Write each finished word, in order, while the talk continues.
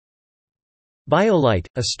Biolite,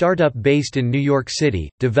 a startup based in New York City,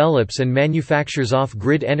 develops and manufactures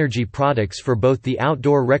off-grid energy products for both the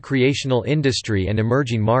outdoor recreational industry and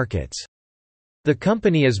emerging markets. The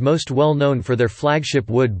company is most well known for their flagship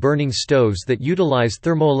wood-burning stoves that utilize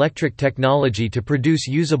thermoelectric technology to produce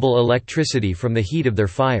usable electricity from the heat of their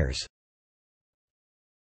fires.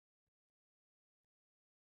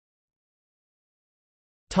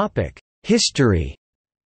 History.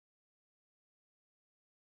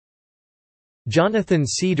 Jonathan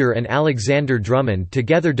Cedar and Alexander Drummond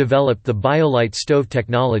together developed the Biolite stove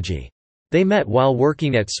technology. They met while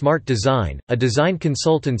working at Smart Design, a design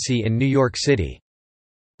consultancy in New York City.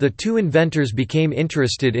 The two inventors became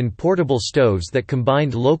interested in portable stoves that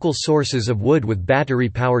combined local sources of wood with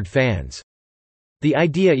battery-powered fans. The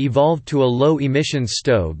idea evolved to a low-emissions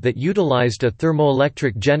stove that utilized a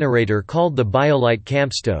thermoelectric generator called the Biolite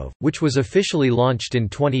CampStove, which was officially launched in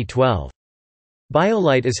 2012.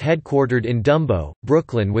 Biolite is headquartered in Dumbo,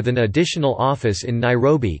 Brooklyn with an additional office in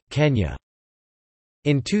Nairobi, Kenya.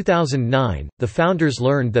 In 2009, the founders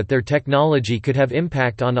learned that their technology could have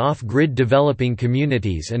impact on off-grid developing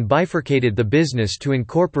communities and bifurcated the business to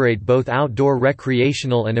incorporate both outdoor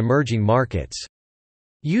recreational and emerging markets.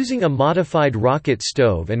 Using a modified rocket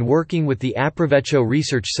stove and working with the Aprovecho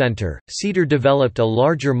Research Center, Cedar developed a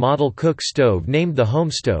larger model cook stove named the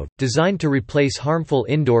HomeStove, designed to replace harmful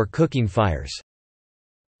indoor cooking fires.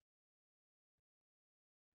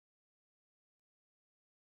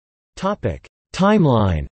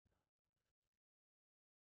 Timeline.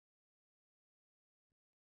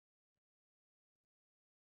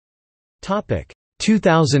 Topic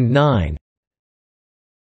 2009.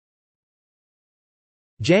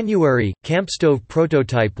 January, CampStove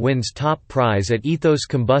prototype wins top prize at Ethos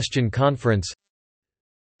Combustion Conference.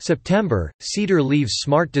 September, Cedar leaves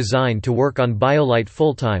Smart Design to work on Biolite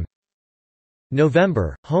full-time.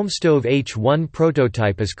 November, HomeStove H1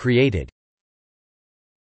 prototype is created.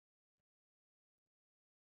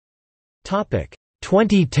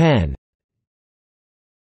 2010.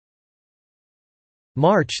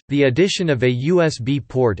 March, the addition of a USB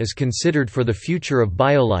port is considered for the future of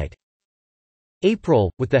Biolite.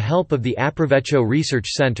 April, with the help of the Aprovecho Research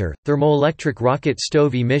Center, thermoelectric rocket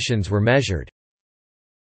stove emissions were measured.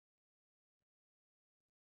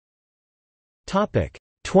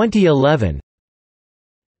 2011.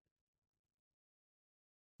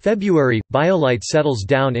 February, Biolite settles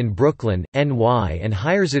down in Brooklyn, NY and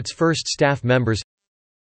hires its first staff members.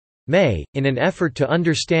 May, in an effort to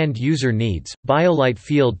understand user needs, Biolite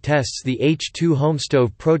field tests the H2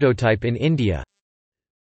 HomeStove prototype in India.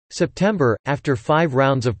 September, after 5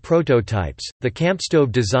 rounds of prototypes, the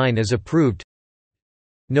CampStove design is approved.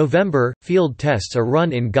 November, field tests are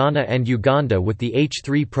run in Ghana and Uganda with the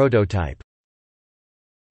H3 prototype.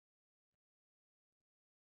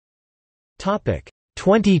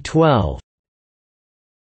 2012.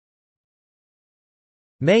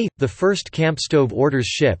 May, the first CampStove orders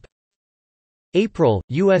ship. April,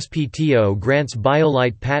 USPTO grants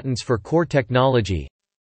Biolite patents for core technology.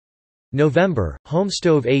 November,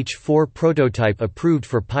 HomeStove H4 prototype approved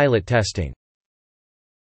for pilot testing.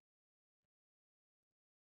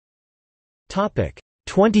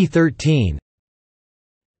 2013.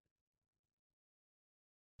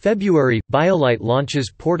 February, Biolite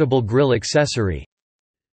launches portable grill accessory.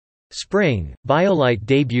 Spring, Biolite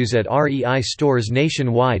debuts at REI stores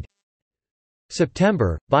nationwide.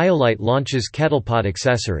 September, Biolite launches kettlepot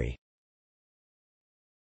accessory.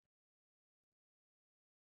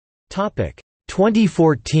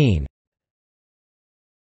 2014.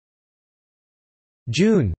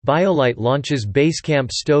 June, Biolite launches Basecamp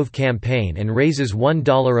Stove campaign and raises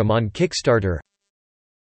 $1 on Kickstarter.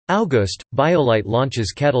 August, Biolite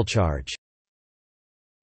launches KettleCharge.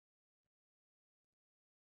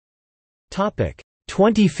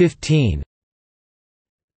 2015.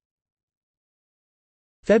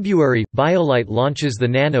 February, Biolite launches the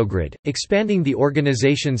nanogrid, expanding the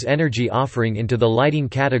organization's energy offering into the lighting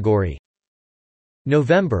category.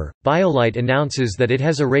 November, Biolite announces that it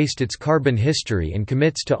has erased its carbon history and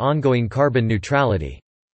commits to ongoing carbon neutrality.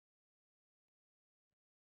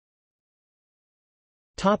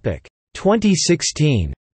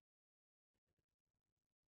 2016.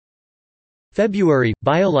 February,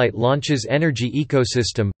 Biolite launches Energy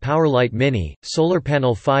Ecosystem, PowerLite Mini, Solar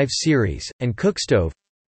Panel 5 Series, and CookStove.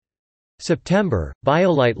 September,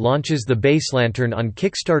 Biolite launches the Base Lantern on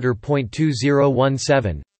Kickstarter.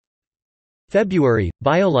 2017. February,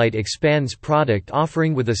 Biolite expands product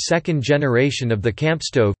offering with a second generation of the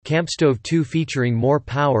CampStove, CampStove 2 featuring more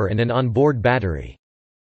power and an onboard battery.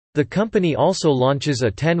 The company also launches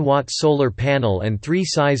a 10-watt solar panel and 3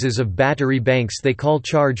 sizes of battery banks they call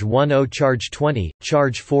Charge 10, Charge 20,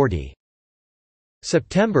 Charge 40.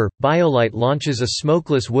 September – Biolite launches a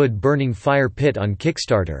smokeless wood-burning fire pit on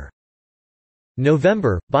Kickstarter.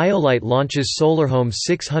 November – Biolite launches SolarHome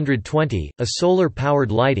 620, a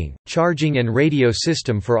solar-powered lighting, charging and radio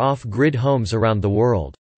system for off-grid homes around the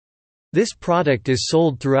world. This product is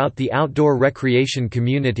sold throughout the outdoor recreation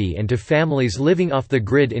community and to families living off the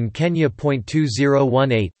grid in Kenya.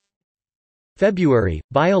 2018. February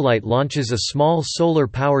 – Biolite launches a small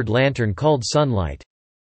solar-powered lantern called Sunlight.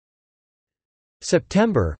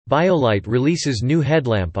 September – Biolite releases new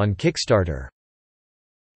headlamp on Kickstarter.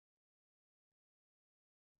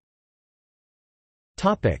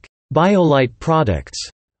 Biolite products.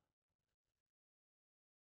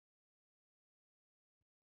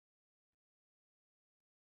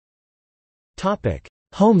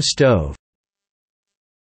 HomeStove.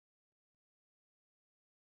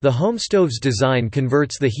 The HomeStove's design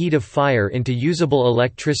converts the heat of fire into usable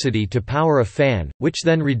electricity to power a fan, which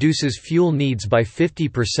then reduces fuel needs by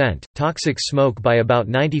 50%, toxic smoke by about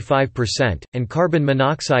 95%, and carbon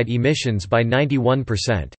monoxide emissions by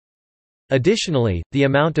 91%. Additionally, the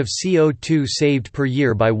amount of CO2 saved per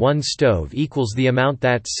year by one stove equals the amount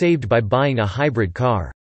that's saved by buying a hybrid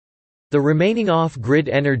car. The remaining off-grid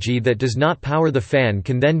energy that does not power the fan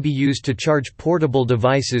can then be used to charge portable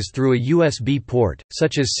devices through a USB port,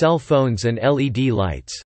 such as cell phones and LED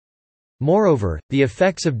lights. Moreover, the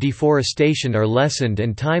effects of deforestation are lessened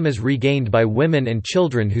and time is regained by women and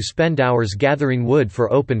children who spend hours gathering wood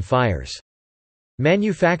for open fires.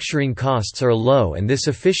 Manufacturing costs are low and this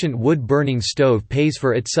efficient wood-burning stove pays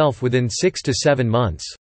for itself within 6 to 7 months.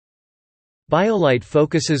 Biolite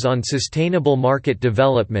focuses on sustainable market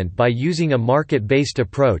development by using a market-based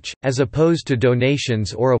approach, as opposed to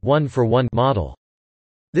donations or a one-for-one model.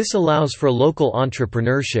 This allows for local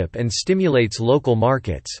entrepreneurship and stimulates local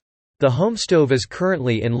markets. The HomeStove is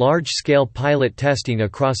currently in large-scale pilot testing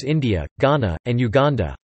across India, Ghana, and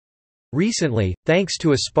Uganda. Recently, thanks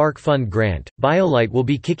to a Spark Fund grant, Biolite will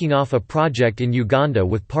be kicking off a project in Uganda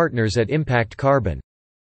with partners at Impact Carbon.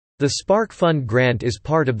 The Spark Fund grant is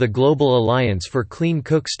part of the Global Alliance for Clean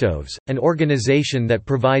Cookstoves, an organization that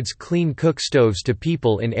provides clean cookstoves to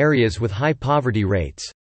people in areas with high poverty rates.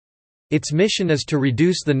 Its mission is to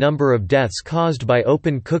reduce the number of deaths caused by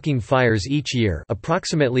open cooking fires each year,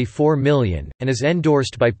 approximately 4 million, and is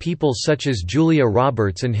endorsed by people such as Julia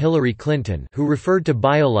Roberts and Hillary Clinton, who referred to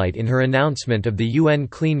Biolite in her announcement of the UN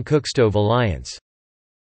Clean Cookstove Alliance.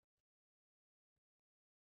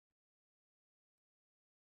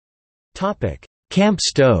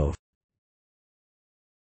 CampStove.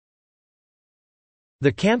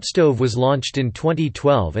 The CampStove was launched in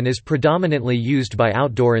 2012 and is predominantly used by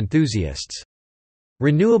outdoor enthusiasts.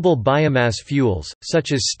 Renewable biomass fuels,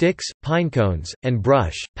 such as sticks, pine cones, and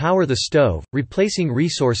brush, power the stove, replacing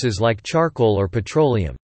resources like charcoal or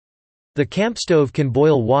petroleum. The CampStove can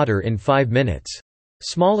boil water in 5 minutes.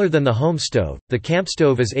 Smaller than the HomeStove, the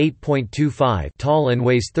CampStove is 8.25 tall and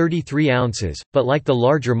weighs 33 ounces, but like the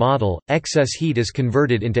larger model, excess heat is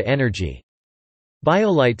converted into energy.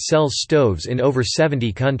 Biolite sells stoves in over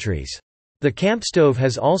 70 countries. The CampStove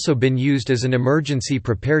has also been used as an emergency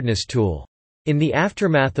preparedness tool. In the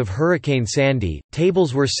aftermath of Hurricane Sandy,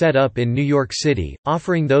 tables were set up in New York City,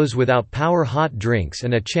 offering those without power hot drinks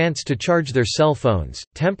and a chance to charge their cell phones.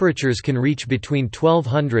 Temperatures can reach between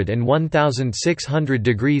 1200 and 1600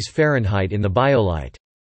 degrees Fahrenheit in the Biolite.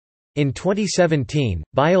 In 2017,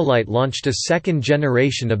 Biolite launched a second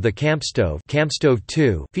generation of the CampStove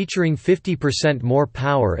 2, featuring 50% more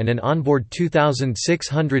power and an onboard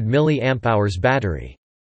 2600 mAh battery.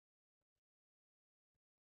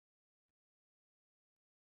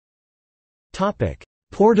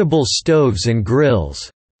 Portable stoves and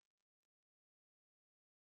grills.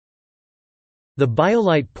 The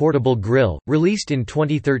Biolite Portable Grill, released in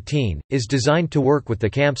 2013, is designed to work with the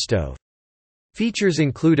CampStove. Features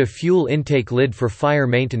include a fuel intake lid for fire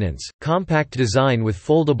maintenance, compact design with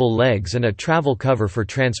foldable legs and a travel cover for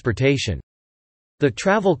transportation. The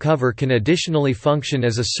travel cover can additionally function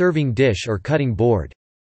as a serving dish or cutting board.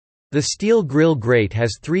 The steel grill grate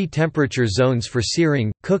has 3 temperature zones for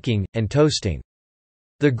searing, cooking, and toasting.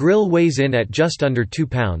 The grill weighs in at just under 2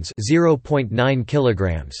 pounds (0.9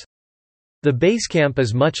 kilograms). The Basecamp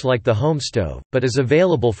is much like the HomeStove, but is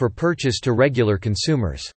available for purchase to regular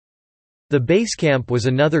consumers. The Basecamp was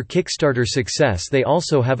another Kickstarter success. They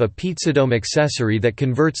also have a Pizzadome accessory that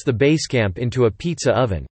converts the Basecamp into a pizza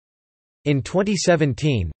oven. In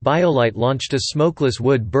 2017, Biolite launched a smokeless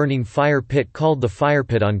wood-burning fire pit called the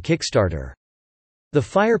Firepit on Kickstarter. The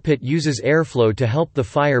fire pit uses airflow to help the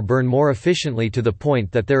fire burn more efficiently to the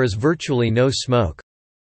point that there is virtually no smoke.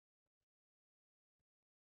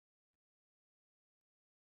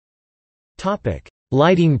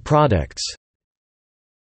 Lighting products.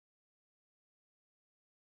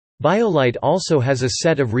 Biolite also has a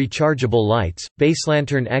set of rechargeable lights,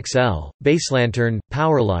 Baselantern XL, Baselantern,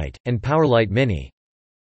 Powerlight, and Powerlight Mini.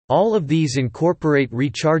 All of these incorporate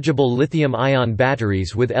rechargeable lithium-ion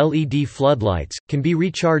batteries with LED floodlights, can be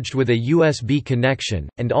recharged with a USB connection,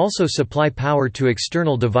 and also supply power to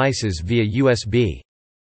external devices via USB.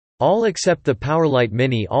 All except the Powerlight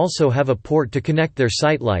Mini also have a port to connect their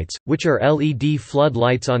sightlights, which are LED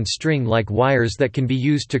floodlights on string-like wires that can be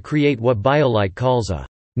used to create what Biolite calls a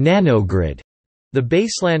nanogrid. The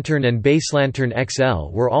Baselantern and Baselantern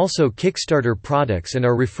XL were also Kickstarter products and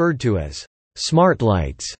are referred to as smart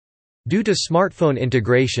lights due to smartphone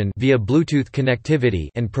integration via Bluetooth connectivity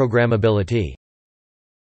and programmability.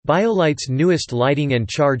 Biolite's newest lighting and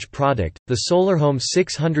charge product, the SolarHome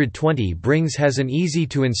 620 has an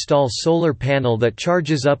easy-to-install solar panel that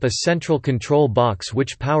charges up a central control box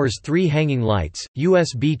which powers 3 hanging lights,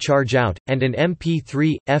 USB charge-out, and an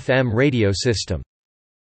MP3/FM radio system.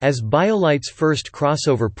 As Biolite's first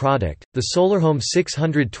crossover product, the SolarHome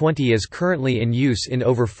 620 is currently in use in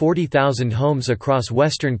over 40,000 homes across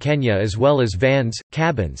western Kenya as well as vans,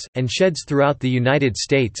 cabins, and sheds throughout the United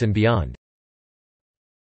States and beyond.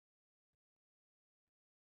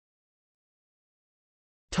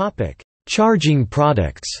 Charging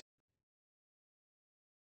products.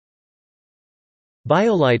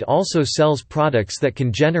 Biolite also sells products that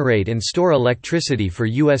can generate and store electricity for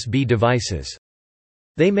USB devices.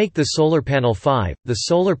 They make the SolarPanel 5, the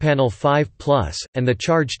SolarPanel 5 Plus, and the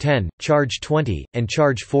Charge 10, Charge 20, and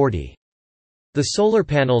Charge 40. The solar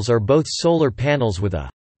panels are both solar panels with a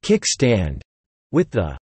kickstand, with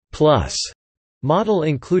the Plus model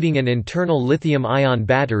including an internal lithium-ion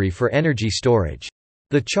battery for energy storage.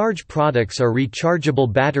 The Charge products are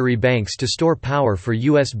rechargeable battery banks to store power for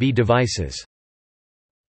USB devices.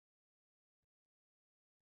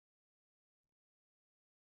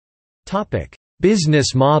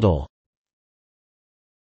 Business model.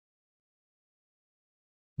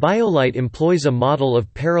 Biolite employs a model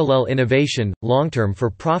of parallel innovation, long-term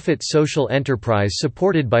for-profit social enterprise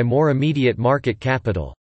supported by more immediate market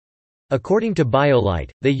capital. According to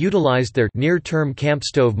Biolite, they utilized their near-term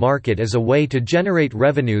CampStove market as a way to generate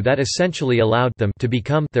revenue that essentially allowed them to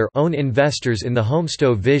become their own investors in the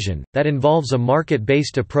HomeStove vision, that involves a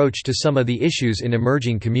market-based approach to some of the issues in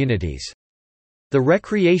emerging communities. The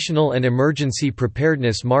recreational and emergency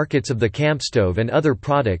preparedness markets of the CampStove and other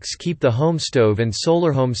products keep the HomeStove and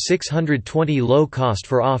SolarHome 620 low cost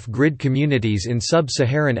for off-grid communities in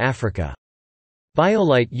sub-Saharan Africa.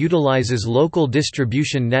 Biolite utilizes local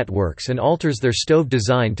distribution networks and alters their stove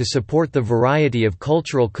design to support the variety of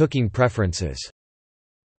cultural cooking preferences.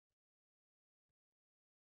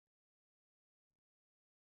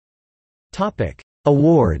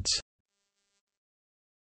 Awards.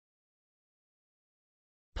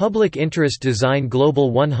 Public Interest Design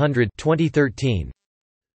Global 100 2013.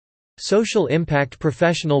 Social Impact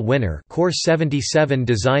Professional Winner Core 77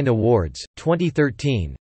 Design Awards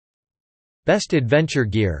 2013. Best Adventure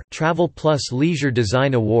Gear Travel Plus Leisure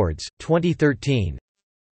Design Awards 2013.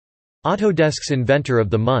 Autodesk's Inventor of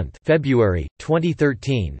the Month February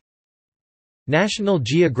 2013. National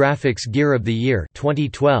Geographic's Gear of the Year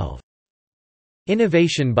 2012.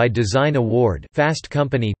 Innovation by Design Award Fast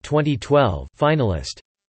Company 2012 finalist.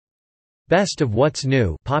 Best of What's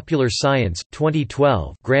New Popular Science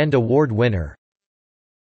 2012 Grand Award winner.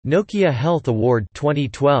 Nokia Health Award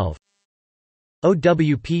 2012.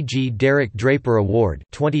 OWPG Derek Draper Award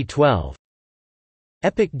 2012.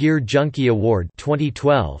 Epic Gear Junkie Award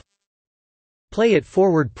 2012. Play It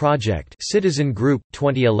Forward Project Citizen Group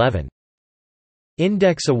 2011.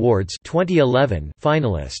 Index Awards 2011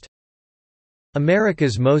 finalist.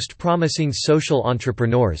 America's Most Promising Social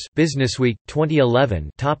Entrepreneurs Businessweek 2011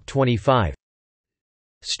 Top 25.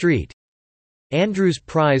 Street. Andrews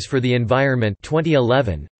Prize for the Environment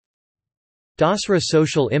 2011. DASRA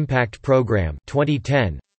Social Impact Program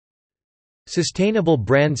 2010. Sustainable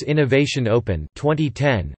Brands Innovation Open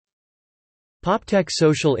 2010. PopTech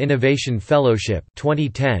Social Innovation Fellowship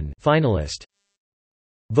 2010 finalist.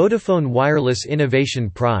 Vodafone Wireless Innovation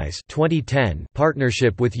Prize 2010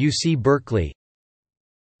 partnership with UC Berkeley.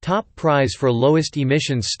 Top Prize for Lowest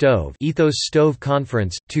Emissions Stove Ethos Stove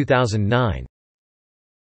Conference 2009.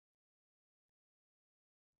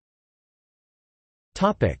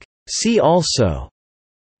 Topic See also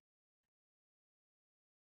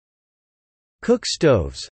Cook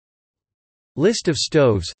stoves. List of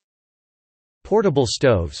stoves. Portable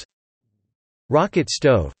stoves. Rocket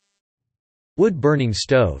stove. Wood-burning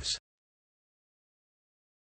stoves.